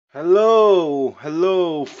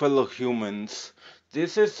Hello, fellow humans.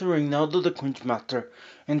 This is Reynaldo the Cringe Master,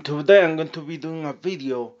 and today I'm going to be doing a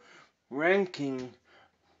video ranking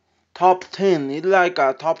top 10. It's like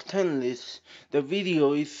a top 10 list. The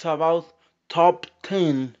video is about top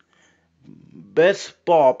 10 best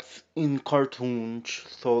bobs in cartoons.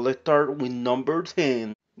 So let's start with number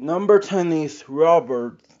 10. Number 10 is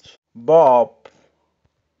Robert Bob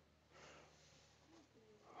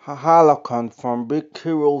Halcon from Big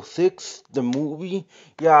Hero 6, the movie.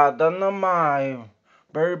 Yeah, that's not my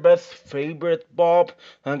very best favorite Bob.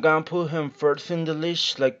 I'm gonna put him first in the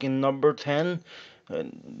list, like in number 10.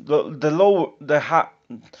 The low, the high,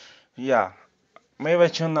 yeah. Maybe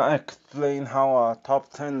I should not explain how a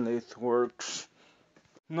top 10 list works.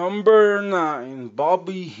 Number 9,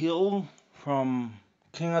 Bobby Hill from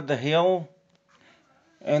King of the Hill.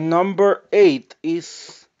 And number 8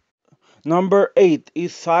 is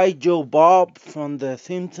Sideshow Bob from The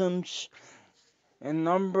Simpsons. And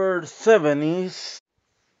number seven,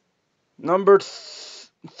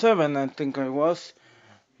 I think I was.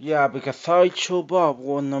 Yeah, because Sideshow Bob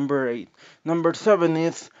was number 8. Number 7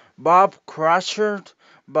 is Bob Crusher,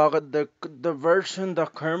 but the version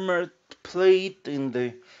that Kermit played in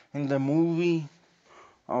the movie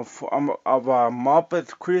of a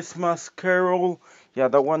Muppet Christmas Carol. Yeah,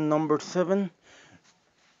 that one number 7.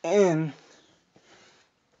 And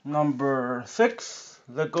number 6.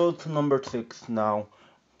 Let's go to number 6 now.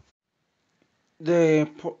 The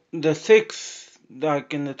sixth,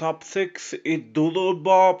 like in the top 6, is Doodle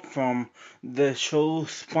Bob from the show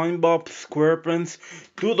SpongeBob SquarePants.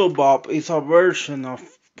 Doodle Bob is a version of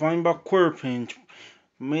SpongeBob SquarePants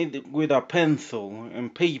made with a pencil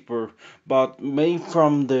and paper, but made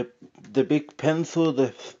from the big pencil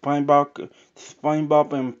the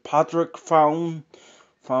SpongeBob and Patrick found.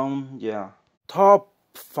 Yeah. Top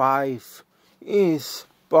 5 is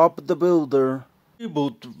Bob the Builder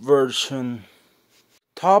reboot version.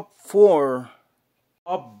 Top 4,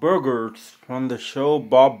 Bob Burgers from the show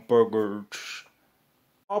Bob Burgers.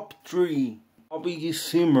 Top 3, Bobby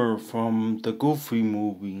Simmer from the Goofy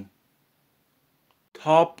movie.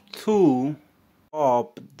 Top 2,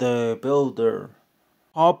 Bob the Builder.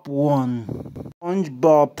 Top 1,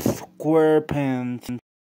 SpongeBob SquarePants.